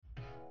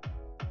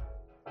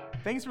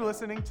Thanks for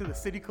listening to the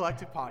City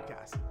Collective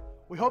podcast.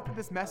 We hope that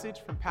this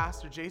message from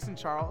Pastor Jason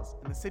Charles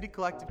and the City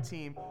Collective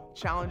team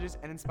challenges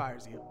and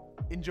inspires you.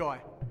 Enjoy.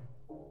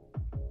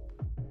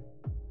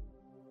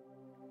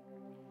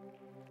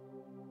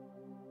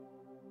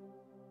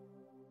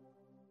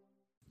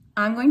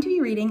 I'm going to be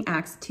reading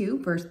Acts 2,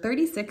 verse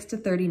 36 to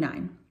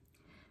 39.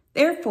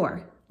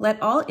 Therefore,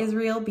 let all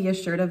Israel be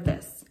assured of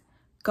this.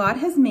 God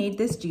has made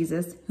this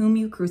Jesus, whom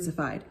you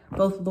crucified,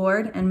 both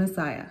Lord and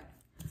Messiah.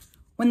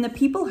 When the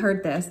people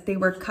heard this, they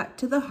were cut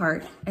to the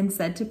heart and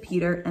said to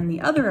Peter and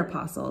the other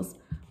apostles,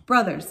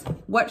 "Brothers,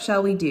 what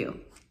shall we do?"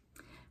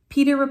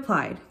 Peter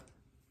replied,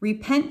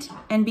 "Repent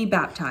and be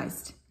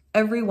baptized,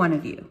 every one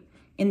of you,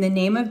 in the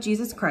name of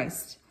Jesus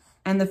Christ,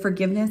 and the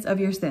forgiveness of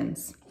your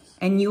sins,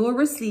 and you will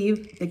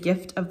receive the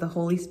gift of the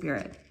Holy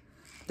Spirit.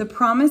 The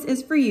promise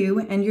is for you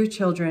and your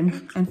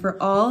children, and for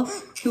all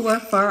who are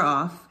far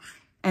off,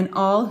 and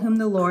all whom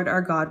the Lord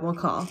our God will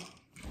call."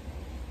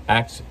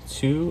 Acts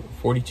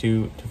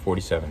 2:42 to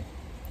 47.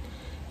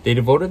 They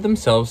devoted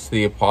themselves to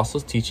the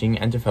apostles' teaching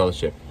and to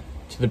fellowship,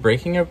 to the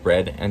breaking of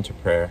bread and to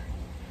prayer.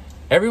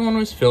 Everyone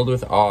was filled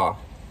with awe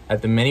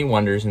at the many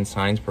wonders and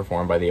signs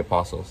performed by the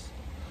apostles.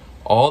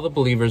 All the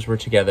believers were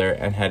together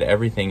and had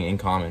everything in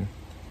common.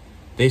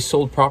 They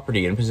sold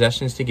property and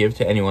possessions to give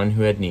to anyone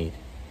who had need.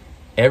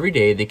 Every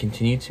day they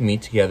continued to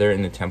meet together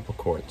in the temple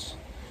courts.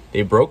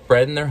 They broke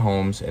bread in their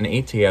homes and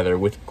ate together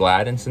with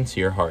glad and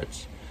sincere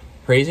hearts,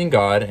 praising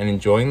God and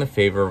enjoying the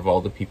favor of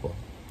all the people.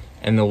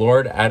 And the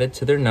Lord added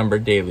to their number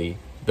daily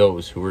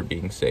those who were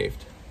being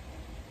saved.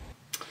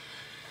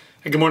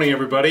 Hey, good morning,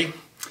 everybody.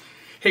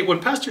 Hey, when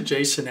Pastor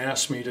Jason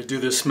asked me to do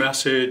this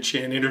message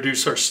and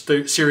introduce our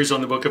series on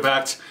the book of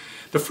Acts,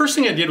 the first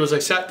thing I did was I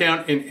sat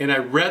down and I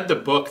read the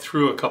book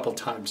through a couple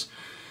times.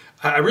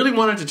 I really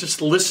wanted to just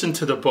listen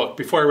to the book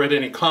before I read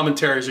any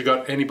commentaries or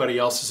got anybody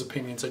else's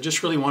opinions. I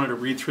just really wanted to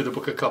read through the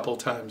book a couple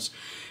times.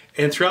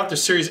 And throughout the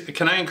series,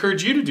 can I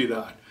encourage you to do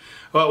that?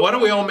 Why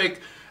don't we all make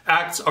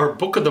Acts our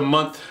book of the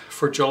month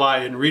for July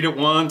and read it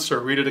once or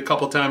read it a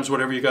couple times,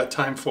 whatever you got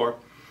time for.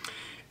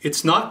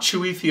 It's not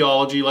chewy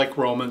theology like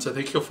Romans. I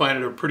think you'll find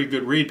it a pretty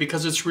good read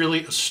because it's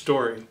really a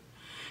story.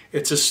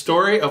 It's a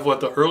story of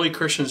what the early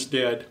Christians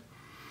did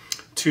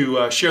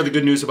to share the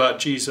good news about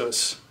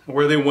Jesus,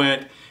 where they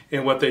went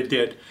and what they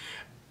did.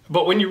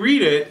 But when you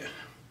read it,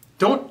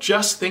 don't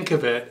just think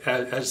of it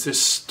as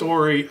this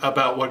story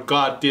about what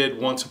God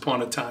did once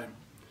upon a time.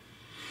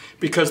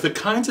 Because the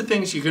kinds of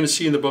things you're going to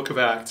see in the book of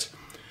Acts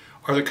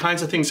are the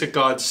kinds of things that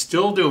God's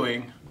still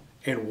doing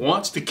and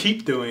wants to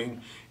keep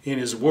doing in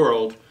his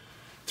world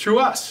through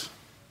us.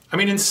 I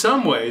mean, in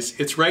some ways,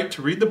 it's right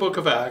to read the book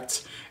of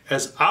Acts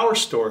as our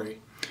story,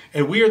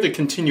 and we are the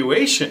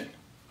continuation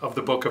of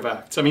the book of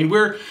Acts. I mean,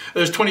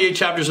 there's 28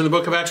 chapters in the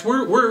book of Acts.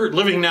 We're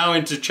living now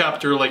into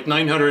chapter like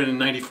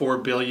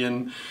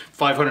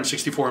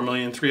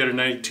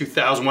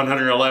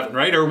 994,564,392,111,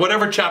 right? Or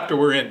whatever chapter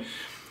we're in.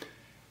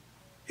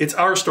 It's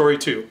our story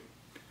too.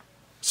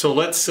 So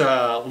let's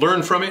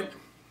learn from it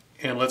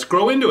and let's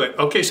grow into it.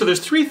 Okay, so there's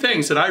three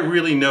things that I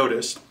really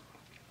noticed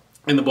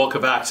in the book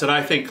of Acts that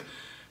I think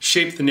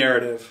shape the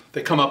narrative.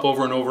 They come up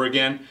over and over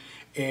again,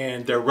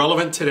 and they're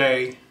relevant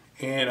today,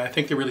 and I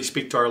think they really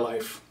speak to our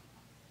life.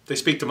 They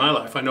speak to my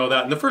life, I know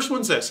that. And the first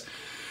one's this.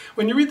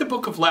 When you read the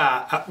book of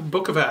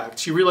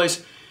Acts, you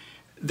realize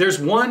there's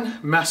one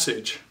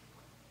message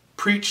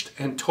preached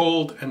and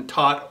told and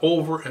taught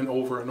over and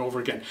over and over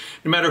again.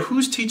 No matter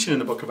who's teaching in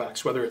the book of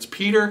Acts, whether it's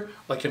Peter,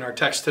 like in our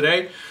text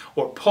today,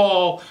 or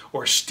Paul,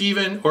 or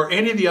Stephen, or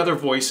any of the other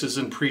voices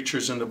and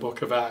preachers in the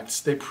book of Acts,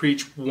 they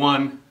preach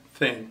one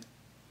thing.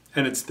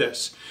 And it's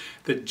this,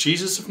 that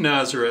Jesus of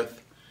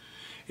Nazareth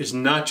is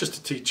not just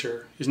a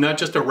teacher. He's not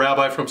just a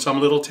rabbi from some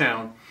little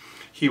town.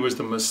 He was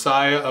the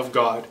Messiah of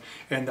God.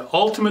 And the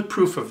ultimate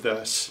proof of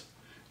this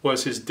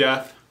was his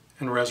death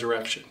and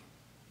resurrection.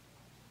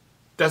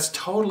 That's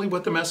totally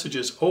what the message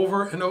is,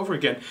 over and over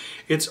again.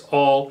 It's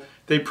all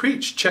they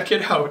preach. Check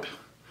it out.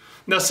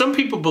 Now, some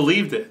people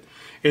believed it.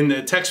 In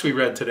the text we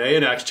read today,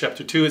 in Acts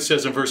chapter 2, it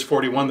says in verse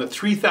 41 that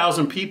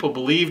 3,000 people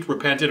believed,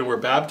 repented, and were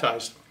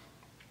baptized.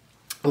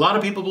 A lot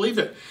of people believed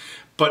it,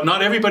 but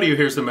not everybody who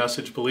hears the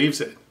message believes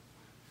it.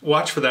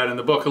 Watch for that in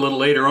the book a little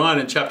later on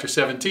in chapter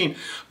 17.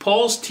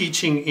 Paul's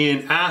teaching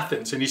in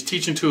Athens, and he's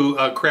teaching to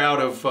a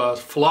crowd of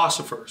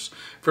philosophers,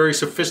 very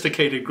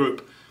sophisticated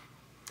group.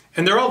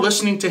 And they're all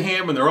listening to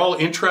him, and they're all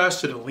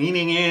interested and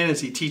leaning in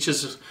as he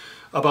teaches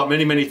about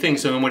many, many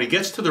things. And when he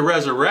gets to the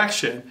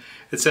resurrection,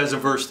 it says in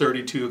verse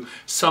 32,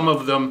 some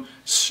of them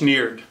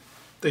sneered.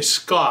 They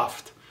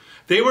scoffed.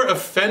 They were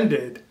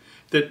offended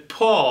that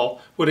Paul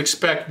would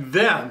expect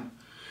them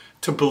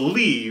to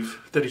believe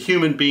that a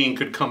human being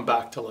could come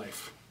back to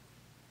life.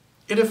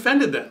 It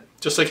offended them,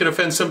 just like it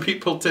offends some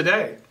people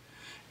today.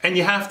 And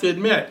you have to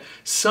admit,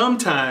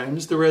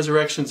 sometimes the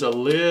resurrection's a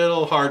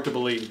little hard to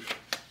believe.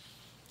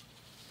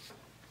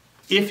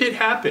 If it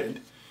happened,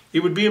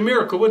 it would be a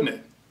miracle, wouldn't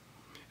it?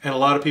 And a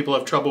lot of people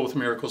have trouble with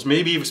miracles,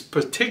 maybe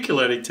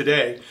particularly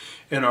today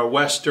in our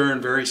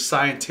Western, very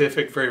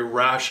scientific, very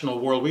rational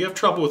world. We have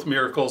trouble with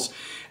miracles,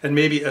 and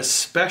maybe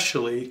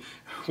especially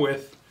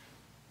with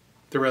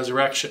the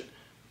resurrection.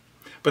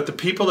 But the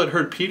people that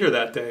heard Peter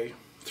that day,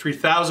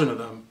 3,000 of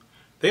them,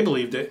 they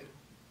believed it.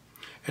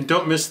 And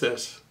don't miss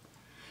this.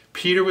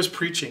 Peter was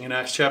preaching in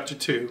Acts chapter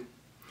 2.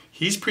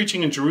 He's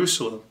preaching in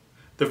Jerusalem,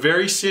 the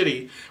very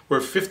city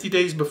where 50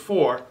 days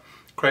before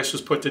Christ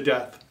was put to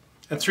death.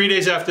 And 3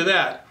 days after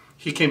that,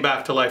 he came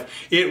back to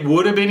life. It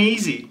would have been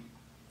easy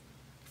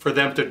for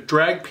them to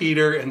drag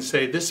Peter and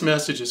say, this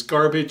message is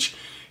garbage.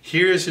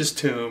 Here's his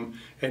tomb,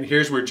 and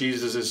here's where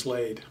Jesus is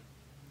laid.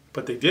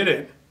 But they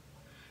didn't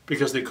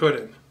because they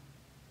couldn't.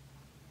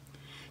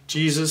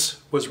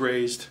 Jesus was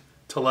raised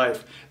to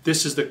life.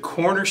 This is the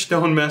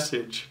cornerstone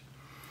message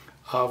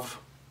of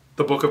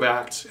the book of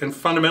Acts and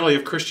fundamentally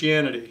of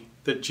Christianity,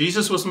 that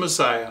Jesus was the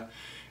Messiah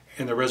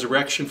and the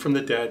resurrection from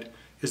the dead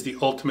is the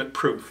ultimate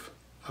proof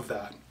of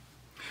that.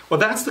 Well,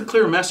 that's the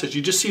clear message.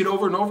 You just see it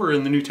over and over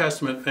in the New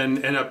Testament and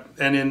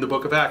in the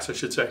book of Acts, I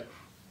should say.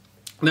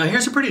 Now,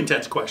 here's a pretty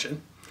intense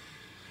question.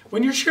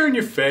 When you're sharing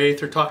your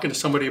faith or talking to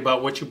somebody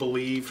about what you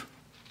believe,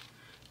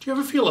 do you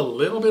ever feel a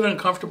little bit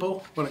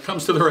uncomfortable when it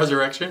comes to the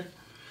resurrection?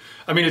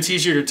 I mean, it's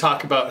easier to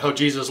talk about how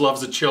Jesus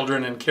loves the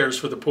children and cares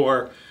for the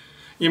poor.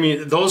 You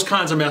mean, those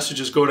kinds of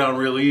messages go down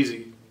real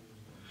easy.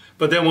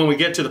 But then when we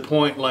get to the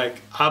point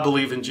like, I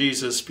believe in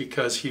Jesus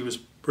because he was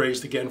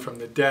raised again from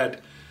the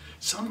dead,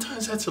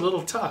 sometimes that's a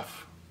little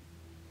tough.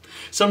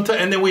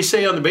 And then we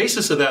say on the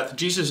basis of that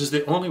Jesus is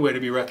the only way to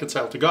be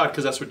reconciled to God,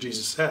 because that's what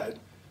Jesus said.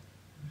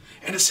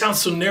 And it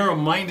sounds so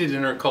narrow-minded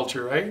in our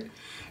culture, right?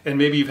 And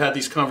maybe you've had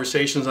these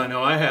conversations, I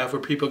know I have,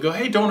 where people go,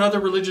 hey, don't other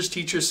religious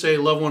teachers say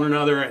love one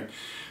another and,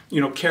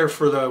 care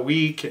for the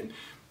weak?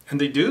 And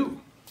they do.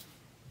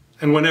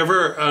 And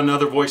whenever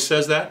another voice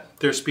says that,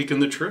 they're speaking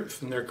the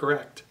truth and they're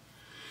correct.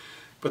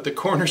 But the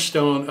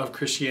cornerstone of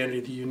Christianity,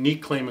 the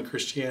unique claim of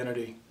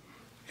Christianity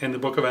in the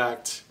book of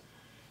Acts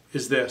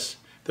is this,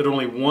 that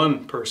only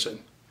one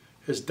person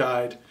has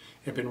died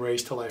and been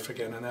raised to life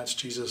again, and that's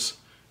Jesus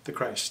the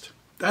Christ.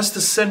 That's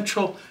the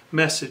central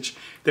message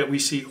that we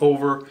see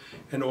over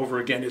and over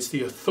again. It's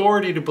the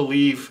authority to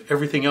believe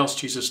everything else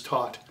Jesus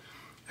taught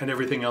and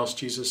everything else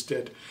Jesus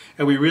did.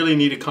 And we really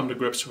need to come to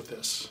grips with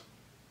this.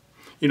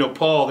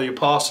 Paul, the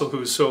apostle,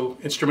 who's so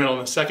instrumental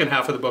in the second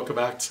half of the book of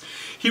Acts,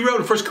 he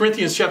wrote in 1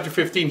 Corinthians chapter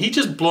 15, he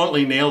just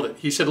bluntly nailed it.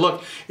 He said,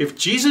 look, if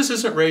Jesus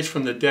isn't raised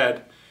from the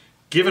dead,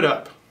 give it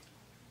up.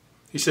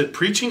 He said,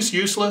 preaching's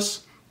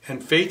useless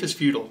and faith is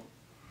futile.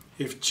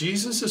 If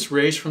Jesus is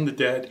raised from the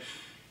dead,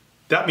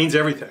 that means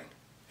everything.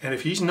 And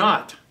if he's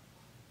not,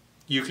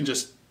 you can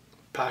just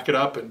pack it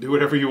up and do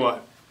whatever you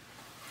want.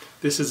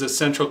 This is a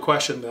central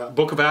question. The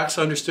book of Acts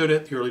understood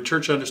it, the early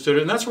church understood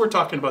it, and that's what we're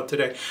talking about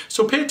today.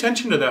 So pay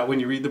attention to that when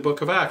you read the book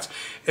of Acts.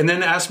 And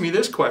then ask me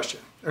this question,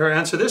 or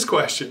answer this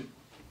question.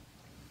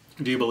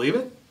 Do you believe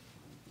it?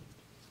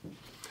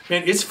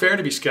 Man, it's fair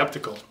to be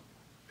skeptical.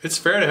 It's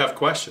fair to have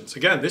questions.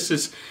 Again, this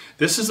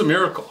is a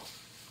miracle.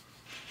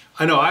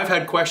 I know I've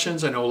had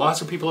questions. I know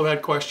lots of people have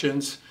had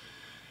questions.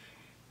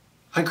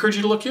 I encourage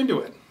you to look into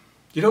it.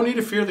 You don't need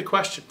to fear the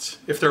questions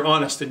if they're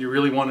honest and you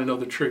really want to know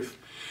the truth.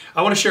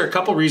 I want to share a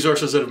couple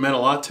resources that have meant a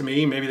lot to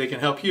me. Maybe they can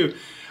help you.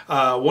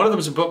 One of them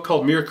is a book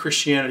called Mere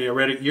Christianity. I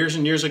read it years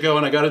and years ago,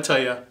 and I got to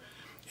tell you,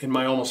 in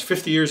my almost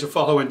 50 years of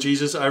following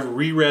Jesus, I've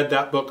reread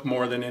that book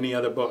more than any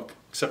other book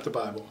except the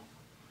Bible.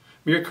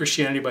 Mere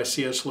Christianity by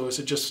C.S. Lewis.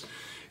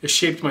 It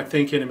shaped my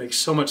thinking. It makes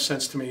so much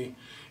sense to me,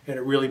 and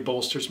it really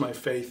bolsters my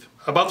faith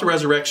about the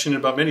resurrection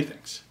and about many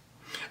things.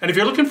 And if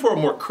you're looking for a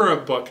more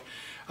current book,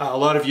 a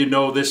lot of you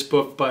know this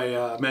book by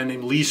a man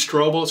named Lee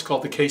Strobel. It's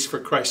called The Case for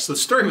Christ. So the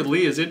story with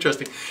Lee is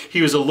interesting.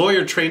 He was a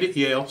lawyer trained at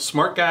Yale,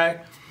 smart guy.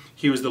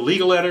 He was the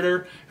legal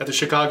editor at the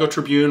Chicago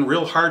Tribune,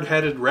 real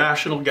hard-headed,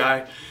 rational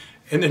guy.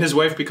 And then his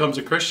wife becomes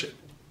a Christian.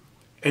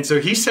 And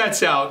so he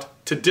sets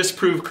out to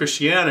disprove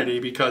Christianity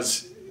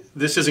because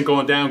this isn't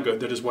going down good,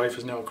 that his wife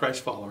is now a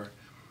Christ follower.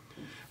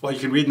 Well, you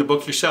can read in the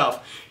book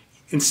yourself.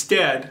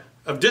 Instead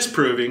of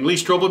disproving, Lee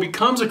Strobel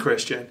becomes a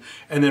Christian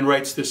and then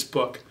writes this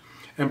book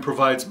and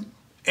provides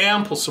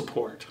ample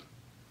support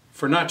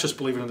for not just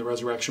believing in the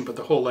resurrection, but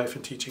the whole life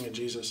and teaching of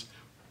Jesus.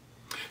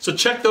 So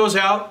check those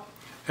out.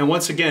 And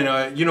once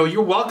again,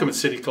 you're welcome at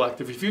City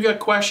Collective. If you got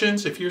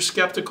questions, if you're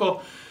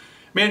skeptical,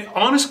 man,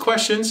 honest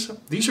questions,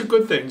 these are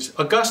good things.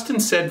 Augustine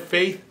said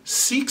faith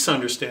seeks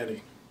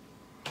understanding.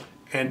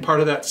 And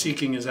part of that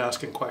seeking is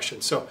asking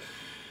questions. So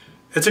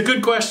it's a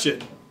good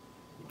question.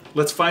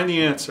 Let's find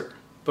the answer.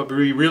 But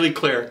be really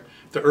clear.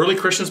 The early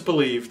Christians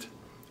believed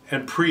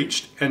and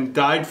preached and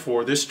died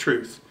for this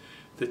truth,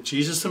 that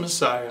Jesus the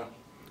Messiah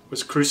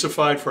was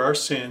crucified for our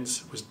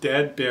sins, was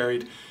dead,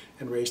 buried,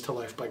 and raised to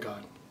life by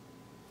God.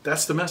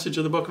 That's the message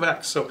of the book of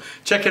Acts. So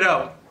check it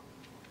out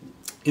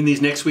in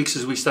these next weeks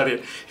as we study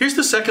it. Here's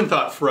the second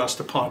thought for us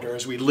to ponder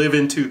as we live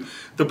into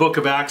the book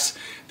of Acts.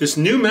 This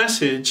new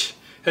message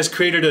has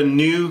created a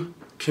new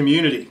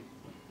community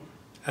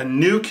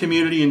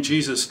in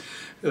Jesus,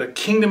 the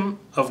kingdom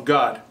of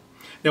God.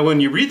 Now,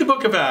 when you read the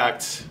book of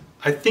Acts,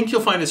 I think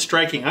you'll find it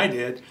striking, I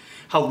did,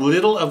 how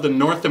little of the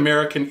North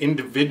American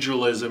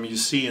individualism you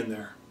see in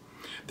there.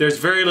 There's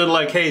very little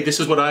like, hey, this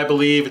is what I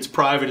believe, it's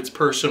private, it's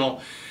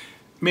personal.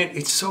 Man,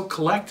 it's so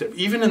collective.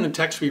 Even in the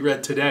text we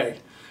read today,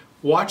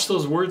 watch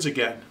those words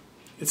again.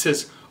 It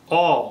says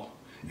all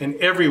and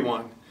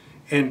everyone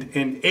and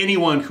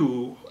anyone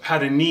who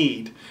had a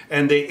need,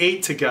 and they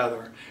ate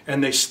together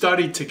and they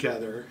studied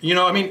together. You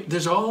know, I mean,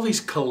 there's all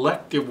these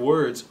collective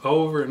words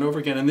over and over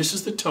again, and this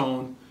is the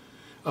tone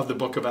of the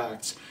book of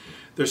Acts.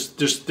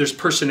 There's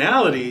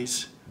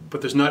personalities,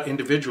 but there's not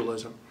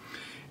individualism.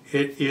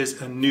 It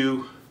is a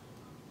new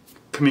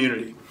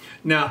community.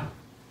 Now,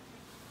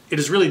 it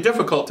is really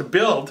difficult to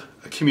build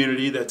a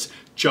community that's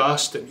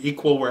just and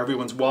equal, where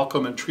everyone's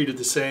welcome and treated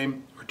the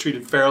same or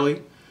treated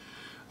fairly.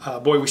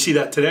 Boy, we see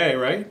that today,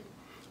 right?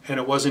 And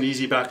it wasn't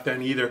easy back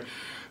then either.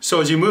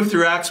 So as you move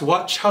through Acts,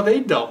 watch how they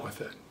dealt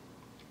with it.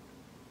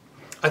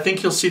 I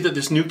think you'll see that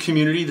this new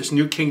community, this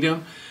new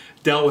kingdom,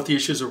 dealt with the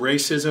issues of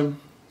racism,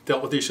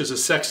 dealt with the issues of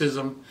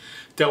sexism,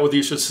 dealt with the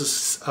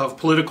issues of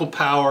political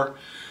power,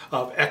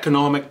 of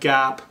economic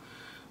gap.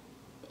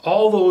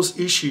 All those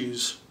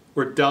issues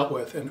were dealt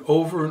with, and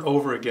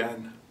over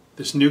again,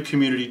 this new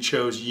community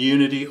chose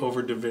unity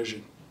over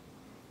division.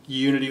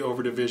 Unity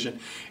over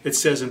division. It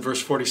says in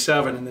verse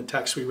 47 in the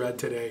text we read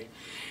today,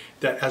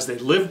 that as they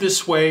lived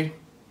this way,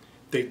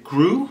 they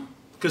grew,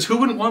 because who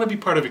wouldn't want to be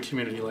part of a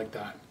community like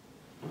that?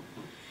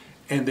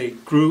 And they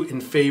grew in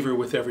favor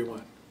with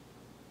everyone.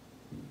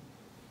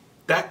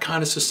 That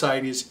kind of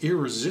society is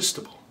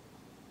irresistible.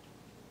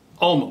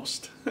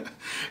 Almost.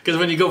 Because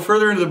when you go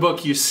further into the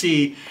book, you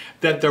see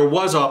that there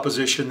was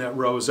opposition that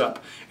rose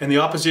up. And the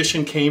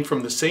opposition came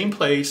from the same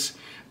place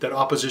that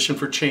opposition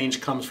for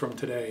change comes from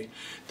today.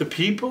 The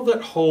people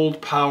that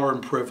hold power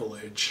and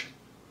privilege,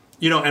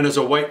 you know, and as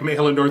a white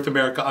male in North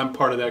America, I'm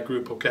part of that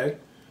group, okay?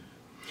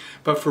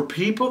 But for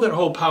people that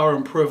hold power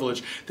and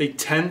privilege, they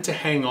tend to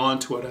hang on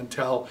to it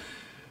until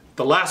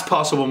the last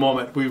possible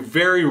moment. We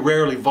very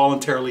rarely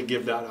voluntarily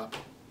give that up.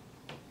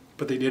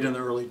 But they did in the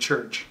early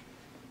church.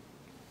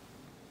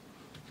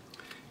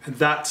 And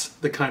that's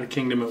the kind of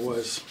kingdom it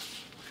was.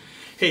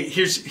 Hey,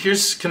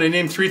 here's can I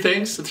name three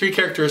things? The three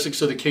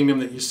characteristics of the kingdom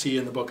that you see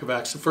in the book of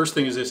Acts. The first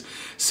thing is this: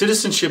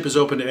 citizenship is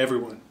open to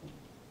everyone.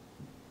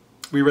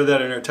 We read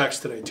that in our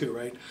text today too,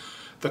 right?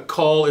 The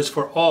call is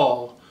for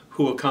all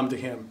who will come to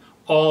him.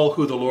 All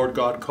who the Lord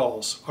God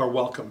calls are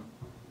welcome.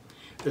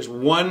 There's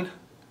one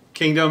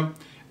kingdom.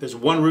 There's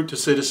one route to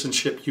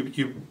citizenship.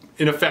 You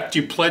in effect,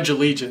 you pledge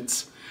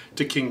allegiance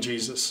to King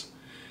Jesus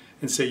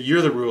and say,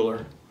 you're the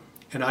ruler,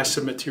 and I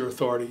submit to your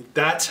authority.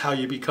 That's how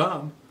you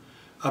become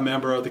a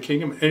member of the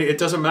kingdom. And it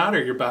doesn't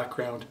matter your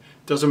background.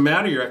 It doesn't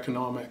matter your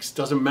economics. It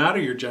doesn't matter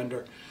your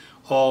gender.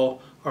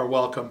 All are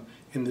welcome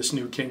in this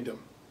new kingdom.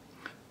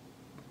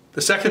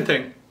 The second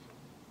thing,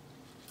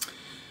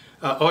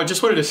 I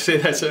just wanted to say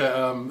that,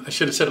 I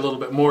should have said a little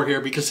bit more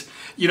here, because,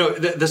 you know,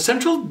 the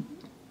central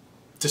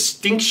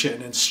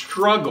distinction and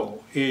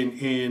struggle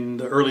in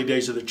the early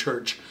days of the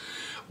church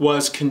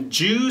was, can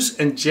Jews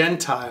and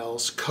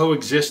Gentiles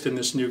coexist in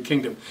this new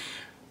kingdom?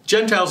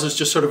 Gentiles is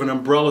just sort of an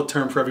umbrella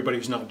term for everybody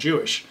who's not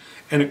Jewish.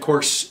 And of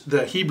course,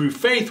 the Hebrew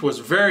faith was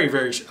very,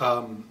 very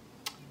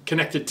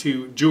connected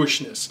to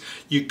Jewishness.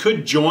 You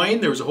could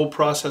join. There was a whole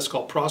process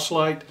called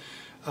proselyte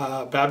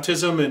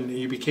baptism, and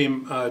you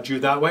became a Jew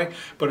that way.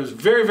 But it was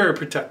very, very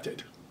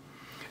protected.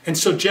 And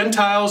so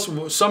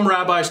Gentiles, some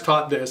rabbis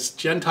taught this,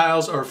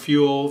 Gentiles are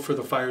fuel for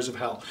the fires of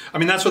hell. I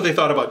mean, that's what they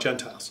thought about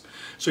Gentiles.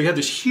 So you had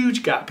this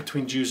huge gap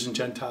between Jews and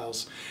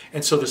Gentiles.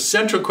 And so the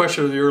central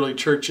question of the early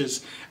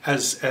churches,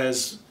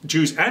 as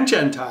Jews and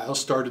Gentiles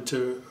started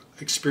to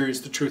experience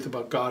the truth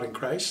about God and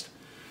Christ,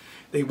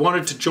 they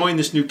wanted to join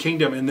this new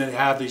kingdom, and they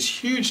have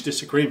these huge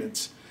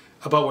disagreements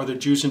about whether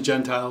Jews and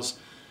Gentiles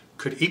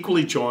could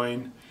equally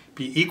join,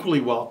 be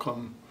equally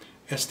welcome,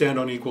 and stand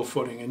on equal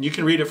footing. And you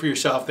can read it for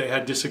yourself. They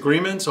had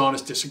disagreements,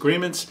 honest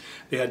disagreements.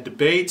 They had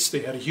debates.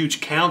 They had a huge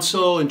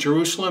council in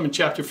Jerusalem in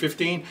chapter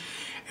 15.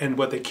 And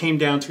what they came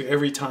down to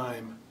every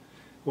time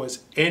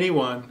was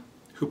anyone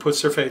who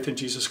puts their faith in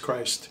Jesus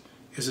Christ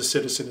is a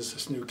citizen of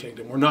this new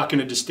kingdom. We're not going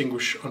to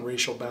distinguish on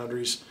racial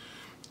boundaries,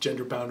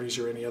 gender boundaries,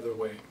 or any other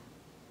way.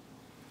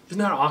 Isn't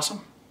that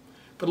awesome?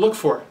 But look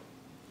for it.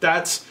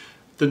 That's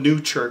the new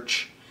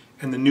church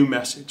and the new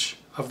message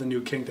of the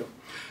new kingdom.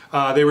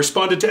 They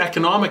responded to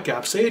economic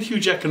gaps. They had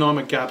huge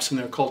economic gaps in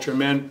their culture.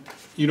 Man,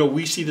 you know,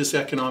 we see this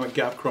economic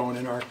gap growing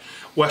in our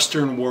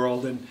Western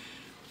world, and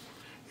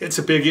it's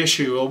a big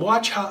issue. Well,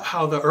 watch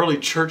how the early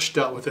church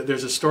dealt with it.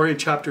 There's a story in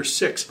chapter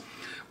 6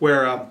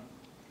 where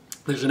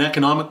there's an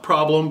economic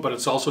problem, but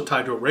it's also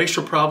tied to a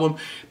racial problem.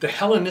 The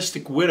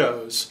Hellenistic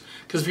widows,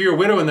 because if you're a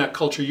widow in that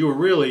culture, you were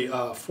really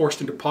forced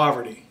into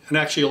poverty. And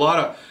actually a lot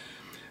of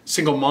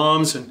single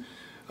moms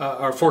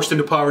are forced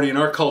into poverty in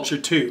our culture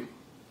too.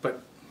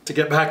 But to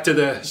get back to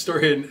the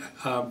story in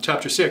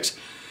chapter 6,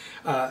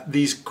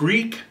 these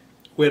Greek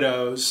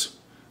widows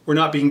were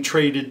not being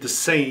treated the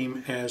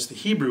same as the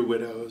Hebrew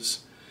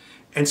widows.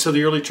 And so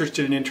the early church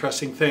did an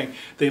interesting thing.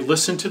 They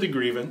listened to the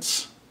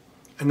grievance,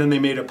 and then they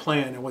made a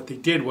plan. And what they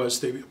did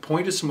was they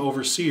appointed some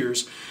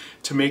overseers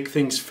to make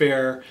things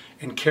fair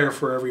and care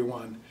for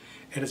everyone.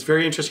 And it's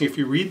very interesting. If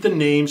you read the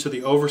names of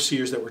the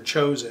overseers that were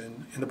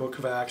chosen in the book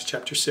of Acts,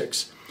 chapter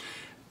 6,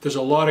 there's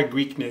a lot of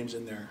Greek names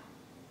in there.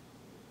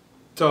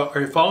 So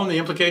are you following the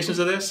implications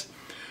of this?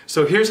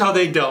 So here's how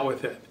they dealt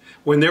with it.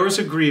 When there was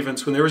a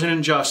grievance, when there was an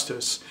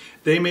injustice,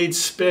 they made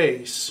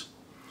space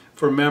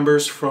for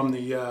members from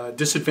the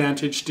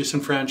disadvantaged,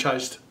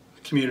 disenfranchised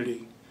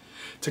community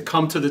to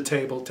come to the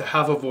table, to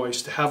have a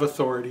voice, to have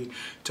authority,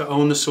 to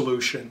own the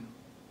solution.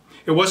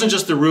 It wasn't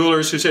just the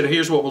rulers who said,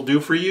 here's what we'll do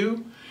for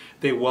you.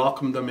 They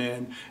welcomed them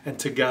in, and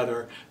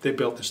together they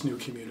built this new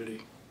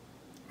community.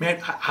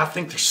 Man, I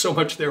think there's so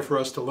much there for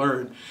us to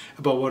learn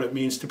about what it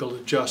means to build a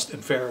just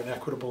and fair and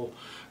equitable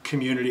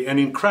community. And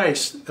in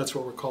Christ, that's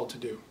what we're called to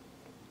do.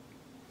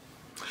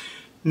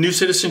 New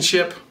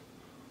citizenship.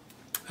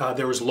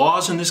 There was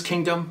laws in this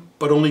kingdom,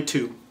 but only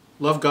two.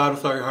 Love God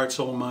with all your heart,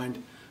 soul, and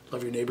mind.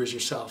 Love your neighbors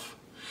yourself.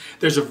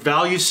 There's a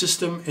value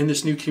system in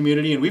this new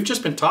community, and we've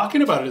just been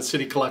talking about it at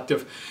City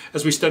Collective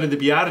as we studied the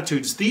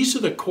Beatitudes. These are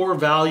the core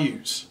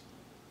values.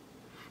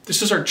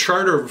 This is our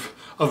charter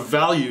of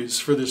values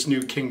for this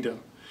new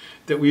kingdom.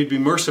 That we'd be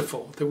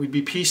merciful, that we'd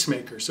be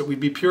peacemakers, that we'd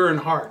be pure in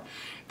heart,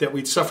 that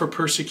we'd suffer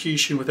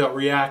persecution without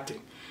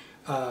reacting.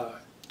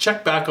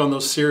 Check back on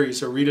those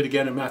series or read it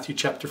again in Matthew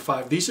chapter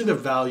 5. These are the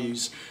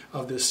values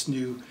of this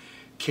new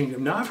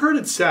kingdom. Now, I've heard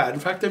it said,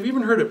 in fact, I've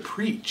even heard it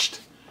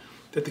preached,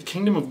 that the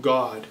kingdom of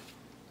God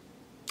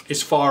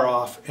is far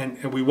off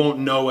and we won't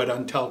know it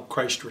until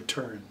Christ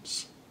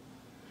returns.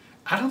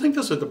 I don't think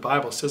that's what the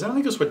Bible says. I don't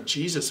think that's what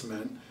Jesus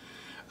meant.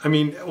 I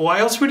mean, why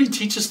else would he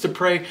teach us to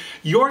pray,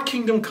 your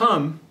kingdom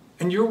come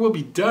and your will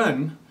be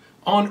done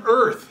on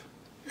earth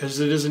as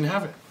it is in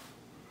heaven?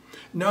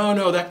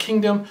 No, that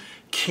kingdom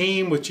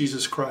came with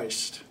Jesus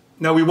Christ.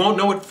 Now, we won't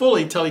know it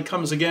fully till he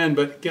comes again,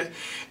 but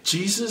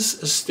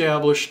Jesus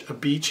established a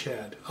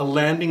beachhead, a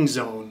landing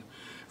zone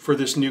for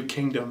this new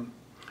kingdom.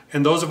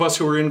 And those of us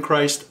who are in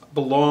Christ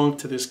belong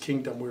to this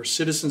kingdom. We're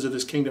citizens of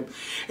this kingdom.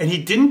 And he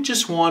didn't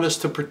just want us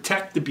to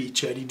protect the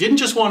beachhead. He didn't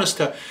just want us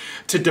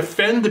to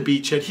defend the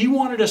beachhead. He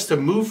wanted us to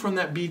move from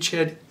that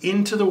beachhead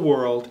into the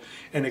world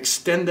and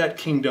extend that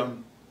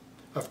kingdom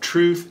of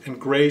truth and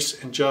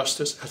grace and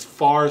justice as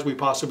far as we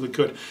possibly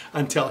could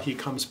until he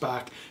comes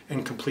back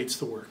and completes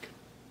the work.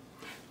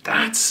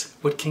 That's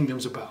what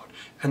kingdom's about.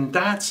 And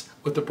that's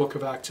what the book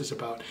of Acts is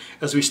about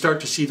as we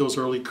start to see those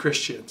early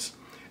Christians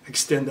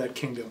extend that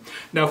kingdom.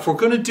 Now, if we're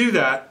going to do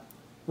that,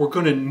 we're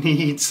going to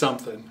need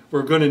something.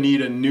 We're going to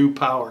need a new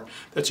power.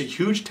 That's a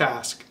huge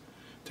task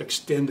to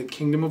extend the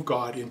kingdom of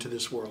God into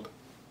this world.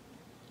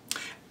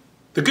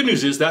 The good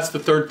news is that's the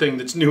third thing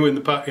that's new in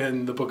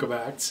the book of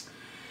Acts.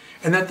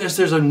 And that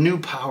there's a new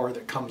power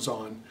that comes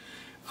on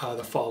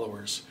the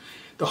followers.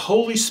 The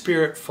Holy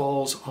Spirit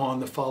falls on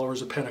the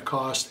followers of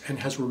Pentecost and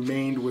has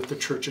remained with the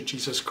Church of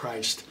Jesus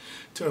Christ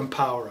to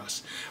empower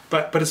us.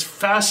 But it's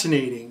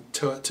fascinating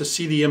to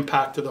see the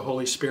impact of the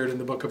Holy Spirit in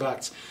the book of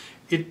Acts.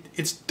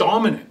 It's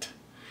dominant.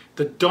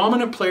 The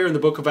dominant player in the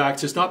book of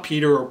Acts is not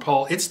Peter or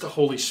Paul, it's the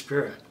Holy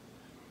Spirit.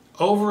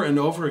 Over and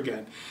over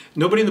again.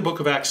 Nobody in the book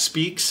of Acts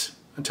speaks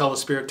until the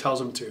Spirit tells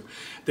them to.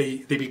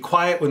 They be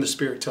quiet when the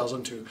Spirit tells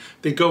them to.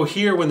 They go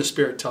here when the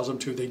Spirit tells them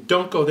to. They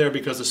don't go there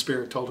because the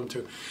Spirit told them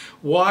to.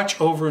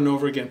 Watch over and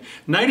over again.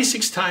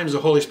 96 times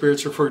the Holy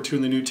Spirit's referred to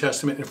in the New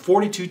Testament, and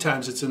 42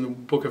 times it's in the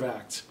book of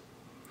Acts.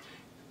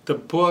 The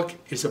book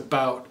is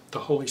about the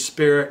Holy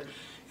Spirit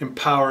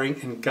empowering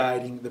and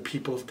guiding the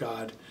people of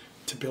God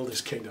to build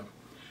his kingdom.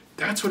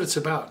 That's what it's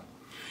about.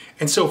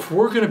 And so if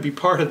we're going to be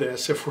part of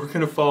this, if we're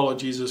going to follow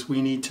Jesus,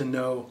 we need to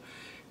know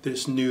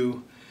this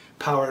new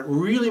power. It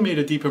really made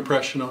a deep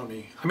impression on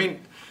me. I mean,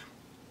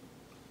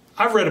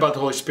 I've read about the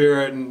Holy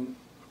Spirit and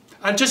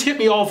it just hit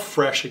me all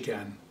fresh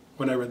again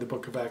when I read the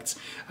book of Acts.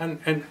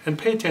 And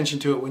pay attention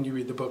to it when you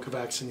read the book of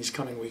Acts in these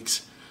coming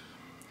weeks.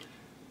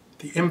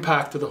 The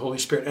impact of the Holy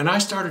Spirit. And I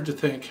started to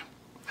think,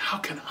 how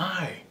can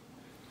I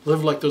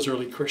live like those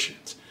early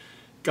Christians,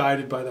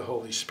 guided by the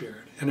Holy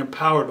Spirit and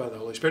empowered by the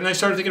Holy Spirit? And I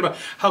started thinking about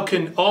how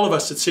can all of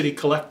us at City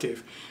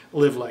Collective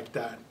live like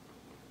that?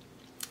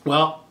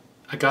 Well,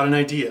 I got an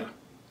idea.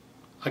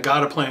 I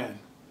got a plan.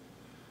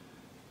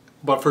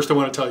 But first I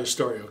want to tell you a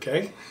story,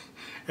 okay?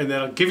 And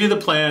then I'll give you the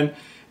plan,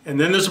 and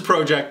then there's a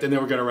project, and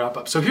then we're going to wrap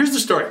up. So here's the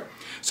story.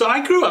 So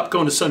I grew up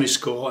going to Sunday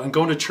school and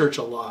going to church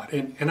a lot,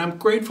 and I'm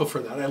grateful for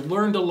that. I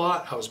learned a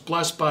lot. I was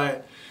blessed by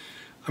it.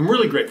 I'm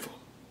really grateful.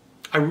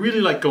 I really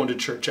like going to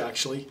church,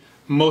 actually,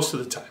 most of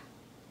the time.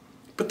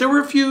 But there were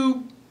a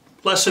few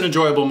less than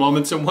enjoyable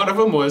moments, and one of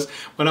them was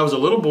when I was a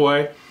little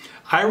boy.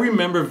 I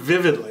remember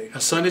vividly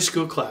a Sunday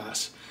school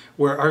class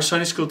where our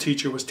Sunday school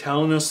teacher was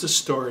telling us the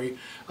story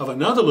of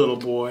another little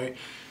boy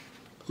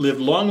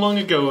lived long, long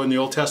ago in the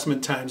Old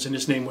Testament times, and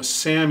his name was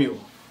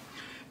Samuel.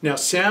 Now,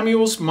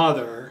 Samuel's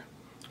mother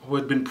who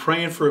had been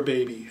praying for a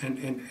baby, and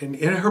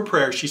in her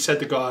prayer, she said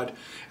to God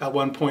at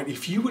one point,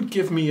 if you would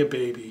give me a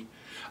baby,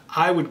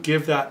 I would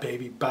give that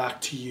baby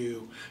back to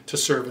you to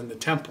serve in the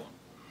temple.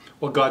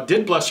 Well, God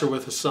did bless her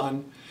with a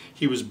son.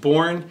 He was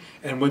born,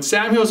 and when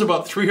Samuel was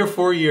about 3 or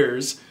 4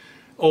 years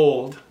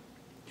old,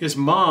 his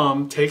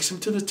mom takes him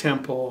to the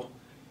temple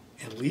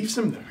and leaves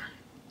him there.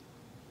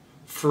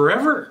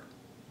 forever.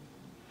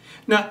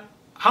 Now,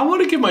 I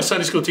want to give my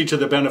Sunday school teacher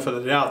the benefit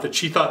of the doubt that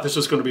she thought this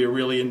was going to be a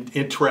really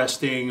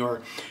interesting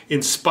or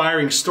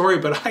inspiring story,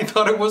 but I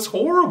thought it was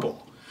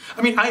horrible.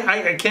 I mean,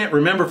 I can't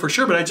remember for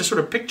sure, but I just sort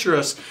of picture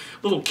us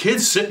little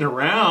kids sitting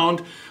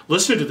around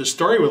listening to the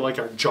story with like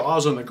our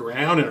jaws on the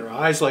ground and our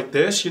eyes like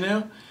this, you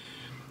know?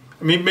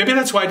 I mean, maybe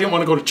that's why I didn't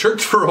want to go to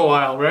church for a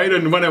while, right?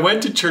 And when I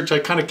went to church, I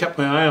kind of kept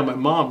my eye on my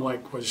mom,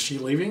 like, was she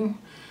leaving?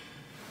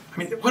 I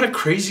mean, what a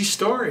crazy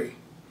story.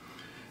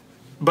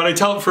 But I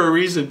tell it for a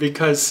reason,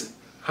 because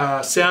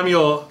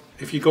Samuel,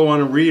 if you go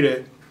on and read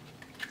it,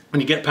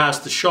 when you get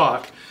past the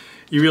shock,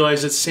 you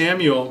realize that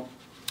Samuel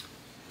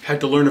had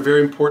to learn a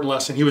very important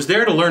lesson. He was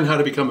there to learn how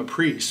to become a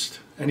priest,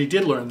 and he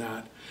did learn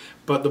that.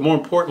 But the more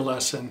important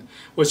lesson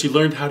was he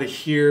learned how to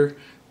hear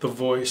the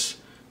voice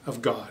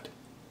of God.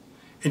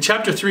 In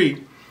chapter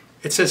 3,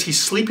 it says he's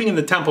sleeping in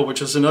the temple,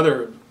 which is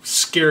another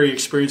scary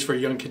experience for a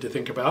young kid to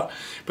think about.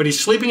 But he's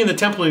sleeping in the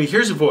temple and he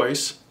hears a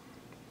voice.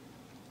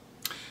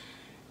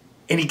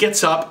 And he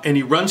gets up and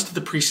he runs to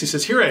the priest and he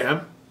says, "Here I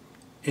am."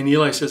 And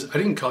Eli says, "I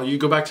didn't call you,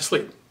 go back to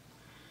sleep."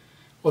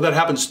 Well, that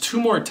happens 2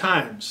 more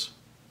times.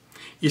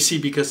 You see,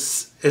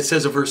 because it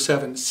says in verse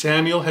 7,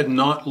 Samuel had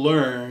not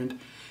learned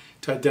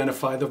to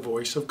identify the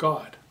voice of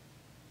God.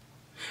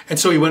 And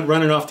so he went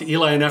running off to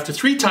Eli, and after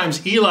 3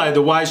 times, Eli,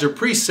 the wiser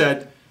priest,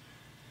 said,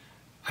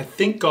 "I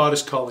think God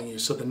is calling you.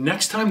 So the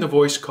next time the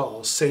voice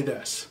calls, say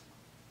this: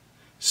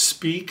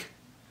 'Speak,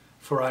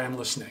 for I am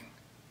listening.'"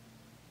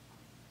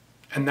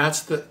 And that's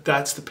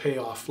the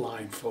payoff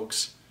line,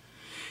 folks.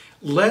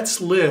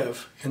 Let's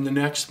live in the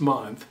next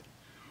month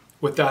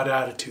with that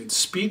attitude.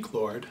 Speak,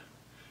 Lord,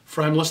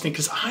 for I'm listening,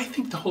 because I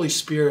think the Holy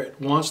Spirit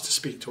wants to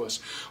speak to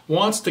us,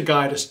 wants to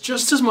guide us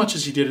just as much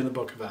as he did in the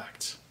book of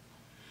Acts.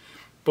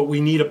 But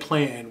we need a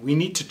plan. We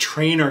need to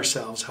train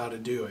ourselves how to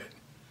do it.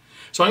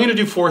 So I'm going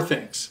to do 4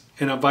 things,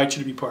 and I invite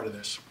you to be part of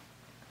this.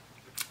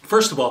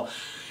 First of all,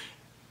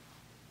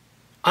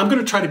 I'm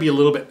going to try to be a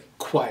little bit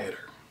quieter.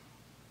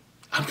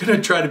 I'm going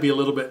to try to be a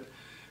little bit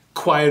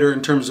quieter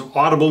in terms of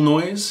audible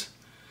noise.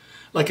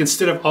 Like,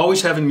 instead of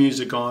always having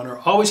music on or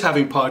always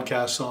having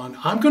podcasts on,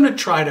 I'm going to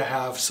try to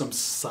have some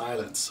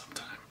silence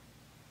sometime.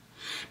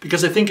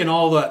 Because I think in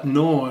all that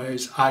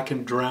noise, I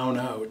can drown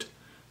out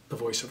the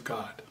voice of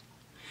God.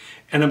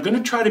 And I'm going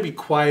to try to be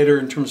quieter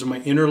in terms of my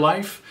inner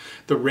life,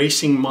 the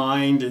racing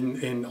mind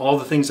and all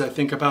the things I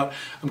think about.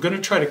 I'm going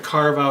to try to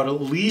carve out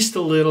at least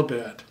a little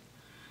bit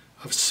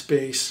of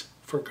space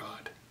for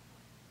God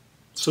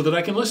so that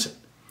I can listen.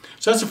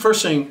 So that's the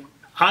first thing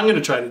I'm going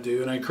to try to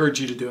do, and I encourage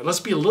you to do it. Let's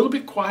be a little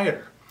bit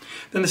quieter.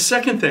 Then the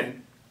second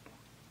thing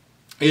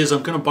is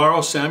I'm going to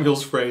borrow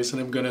Samuel's phrase,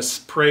 and I'm going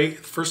to pray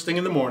first thing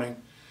in the morning.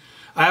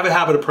 I have a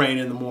habit of praying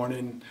in the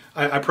morning.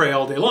 I pray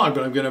all day long,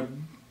 but I'm going to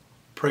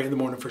pray in the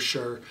morning for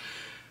sure.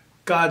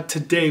 God,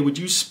 today would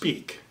you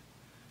speak,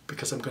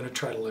 because I'm going to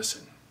try to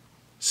listen.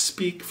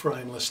 Speak, for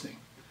I'm listening.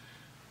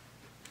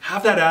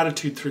 Have that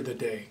attitude through the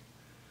day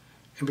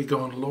and be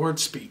going, Lord,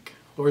 speak.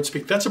 Lord,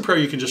 speak. That's a prayer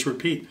you can just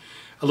repeat.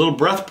 A little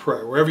breath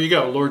prayer, wherever you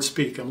go. Lord,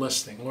 speak, I'm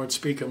listening. Lord,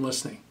 speak, I'm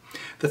listening.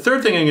 The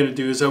third thing I'm going to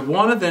do is I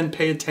want to then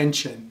pay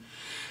attention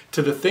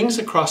to the things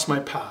that cross my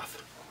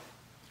path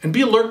and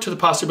be alert to the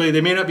possibility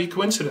they may not be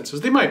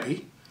coincidences. They might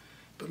be,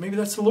 but maybe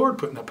that's the Lord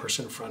putting that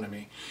person in front of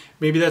me.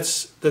 Maybe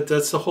that's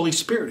the Holy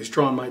Spirit who's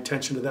drawing my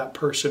attention to that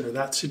person or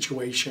that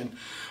situation,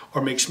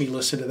 or makes me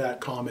listen to that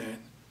comment.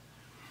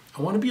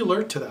 I want to be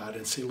alert to that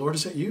and say, Lord,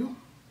 is that you?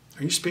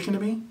 Are you speaking to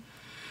me?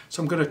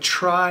 So I'm going to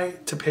try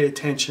to pay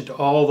attention to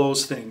all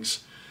those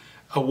things,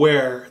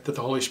 aware that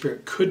the Holy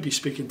Spirit could be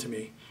speaking to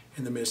me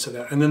in the midst of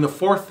that. And then the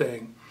fourth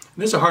thing, and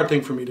this is a hard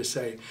thing for me to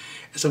say,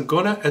 is I'm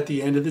going to, at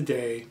the end of the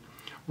day,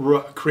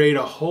 create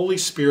a Holy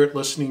Spirit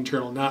listening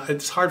journal. Now,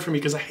 it's hard for me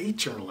because I hate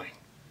journaling.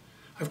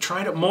 I've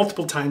tried it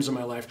multiple times in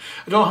my life.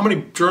 I don't know how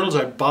many journals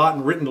I've bought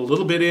and written a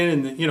little bit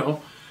in, and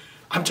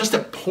I'm just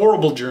a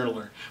horrible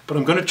journaler, but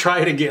I'm going to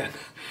try it again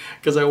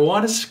because I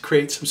want to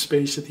create some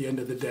space at the end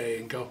of the day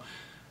and go,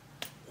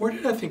 where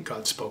did I think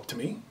God spoke to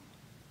me?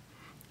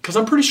 Because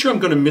I'm pretty sure I'm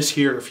going to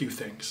mishear a few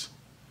things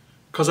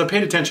because I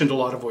paid attention to a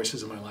lot of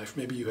voices in my life.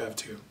 Maybe you have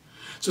too.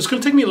 So it's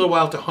going to take me a little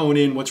while to hone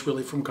in what's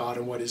really from God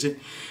and what isn't,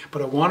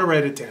 but I want to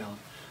write it down.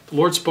 The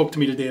Lord spoke to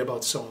me today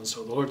about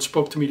so-and-so. The Lord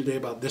spoke to me today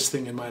about this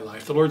thing in my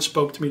life. The Lord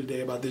spoke to me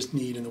today about this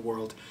need in the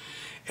world.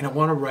 And I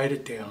want to write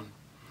it down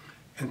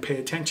and pay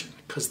attention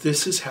because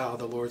this is how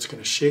the Lord's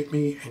going to shape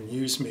me and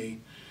use me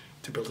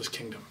to build his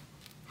kingdom.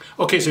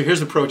 Okay, so here's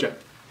the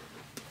project.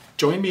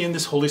 Join me in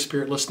this Holy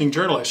Spirit listening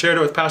journal. I shared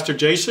it with Pastor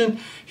Jason.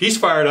 He's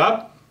fired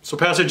up. So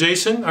Pastor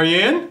Jason, are you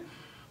in?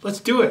 Let's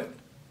do it.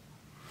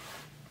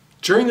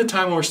 During the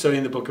time when we're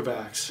studying the book of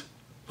Acts,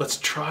 let's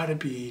try to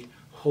be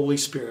Holy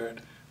Spirit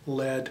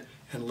led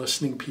and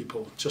listening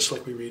people, just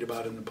like we read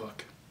about in the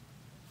book.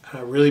 And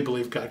I really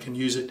believe God can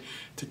use it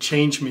to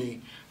change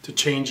me, to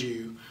change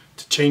you,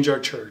 to change our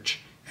church,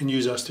 and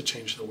use us to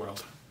change the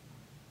world.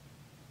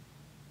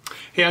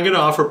 Hey, I'm going to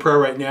offer a prayer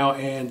right now,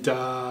 and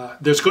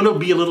there's going to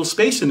be a little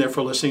space in there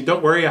for listening.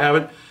 Don't worry, I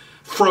haven't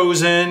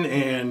frozen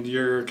and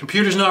your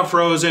computer's not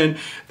frozen,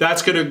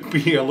 that's going to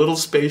be a little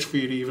space for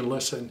you to even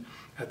listen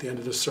at the end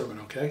of this sermon,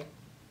 okay?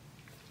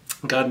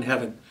 God in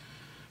heaven,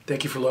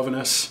 thank you for loving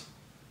us.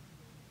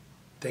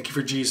 Thank you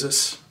for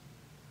Jesus.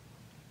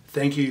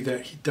 Thank you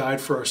that he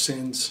died for our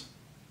sins,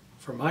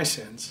 for my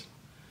sins.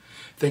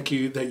 Thank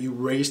you that you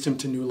raised him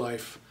to new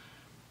life.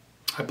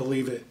 I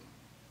believe it.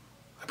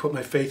 I put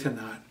my faith in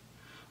that.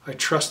 I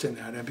trust in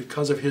that. And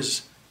because of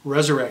his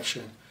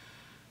resurrection,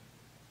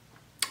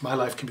 my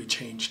life can be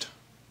changed.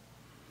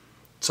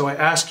 So I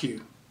ask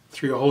you,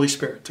 through your Holy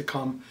Spirit, to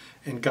come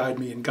and guide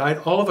me and guide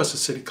all of us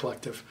as City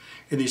Collective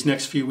in these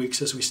next few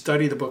weeks as we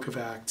study the book of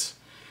Acts.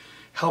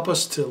 Help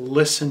us to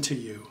listen to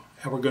you.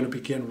 And we're going to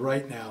begin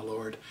right now,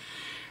 Lord,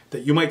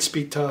 that you might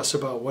speak to us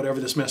about whatever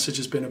this message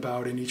has been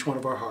about in each one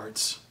of our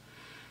hearts.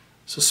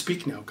 So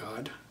speak now,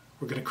 God.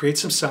 We're going to create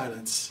some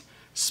silence.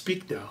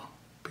 Speak now,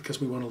 because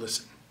we want to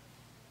listen.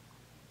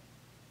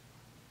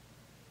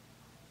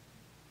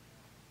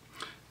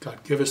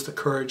 God, give us the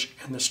courage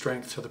and the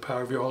strength through the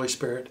power of your Holy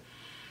Spirit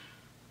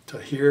to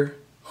hear,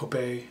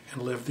 obey,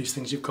 and live these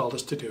things you've called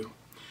us to do.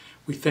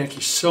 We thank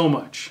you so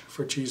much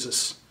for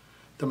Jesus,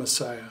 the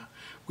Messiah.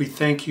 We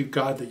thank you,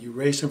 God, that you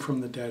raised him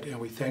from the dead, and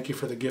we thank you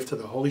for the gift of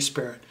the Holy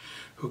Spirit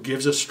who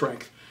gives us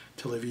strength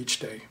to live each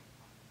day.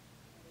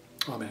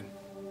 Amen.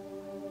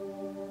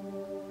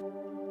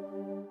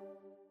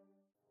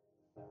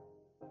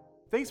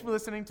 Thanks for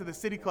listening to the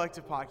City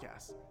Collective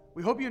podcast.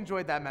 We hope you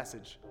enjoyed that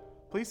message.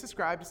 Please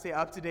subscribe to stay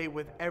up to date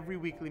with every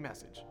weekly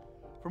message.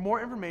 For more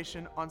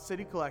information on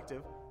City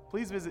Collective,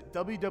 please visit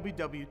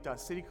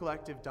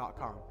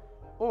www.citycollective.com.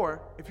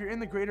 Or, if you're in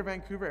the Greater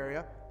Vancouver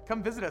area,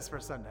 come visit us for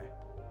a Sunday.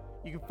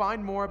 You can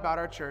find more about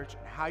our church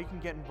and how you can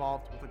get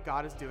involved with what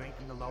God is doing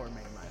in the Lower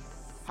Mainland.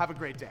 Have a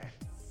great day.